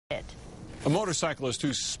A motorcyclist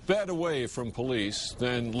who sped away from police,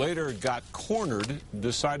 then later got cornered,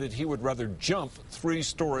 decided he would rather jump 3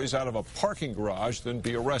 stories out of a parking garage than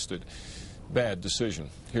be arrested. Bad decision.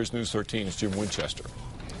 Here's News 13's Jim Winchester.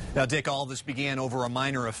 Now, Dick, all this began over a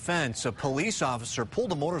minor offense. A police officer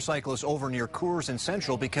pulled a motorcyclist over near Coors and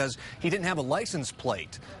Central because he didn't have a license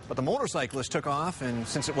plate. But the motorcyclist took off, and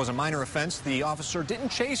since it was a minor offense, the officer didn't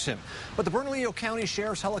chase him. But the Bernalillo County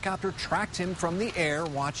Sheriff's helicopter tracked him from the air,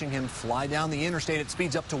 watching him fly down the interstate at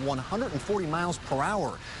speeds up to 140 miles per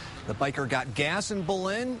hour. The biker got gas in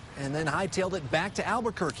Belen and then hightailed it back to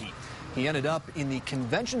Albuquerque. He ended up in the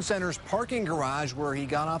convention center's parking garage where he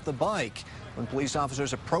got off the bike. When police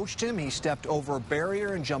officers approached him, he stepped over a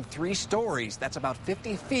barrier and jumped 3 stories. That's about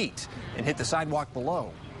 50 feet, and hit the sidewalk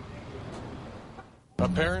below.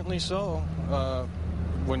 Apparently so.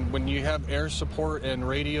 When you have air support and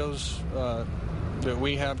radios that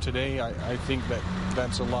we have today, I think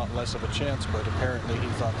that's a lot less of a chance, but apparently he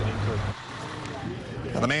thought that he could.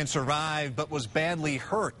 Now, the man survived but was badly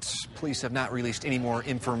hurt. Police have not released any more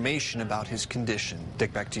information about his condition.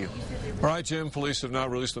 Dick, back to you. All right, Jim, police have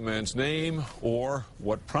not released the man's name or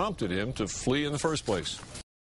what prompted him to flee in the first place.